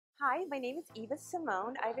Hi, my name is Eva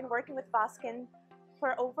Simone. I've been working with Vasken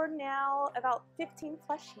for over now about 15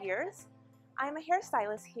 plus years. I'm a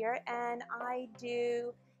hairstylist here and I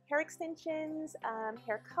do hair extensions,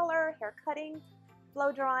 hair color, hair cutting,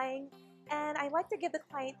 blow drying, and I like to give the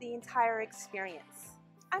client the entire experience.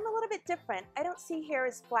 I'm a little bit different. I don't see hair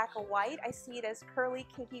as black or white. I see it as curly,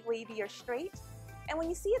 kinky, wavy, or straight. And when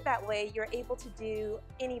you see it that way, you're able to do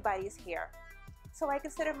anybody's hair. So I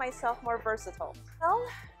consider myself more versatile. Well,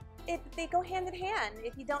 they go hand in hand.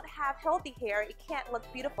 If you don't have healthy hair, it can't look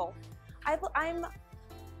beautiful.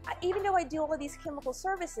 Even though I do all of these chemical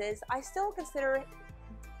services, I still consider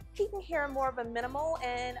keeping hair more of a minimal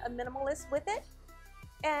and a minimalist with it,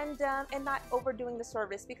 and not overdoing the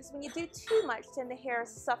service, because when you do too much, then the hair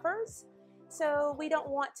suffers. So we don't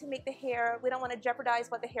want to make the hair, we don't want to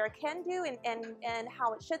jeopardize what the hair can do and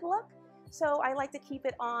how it should look. So I like to keep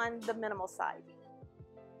it on the minimal side.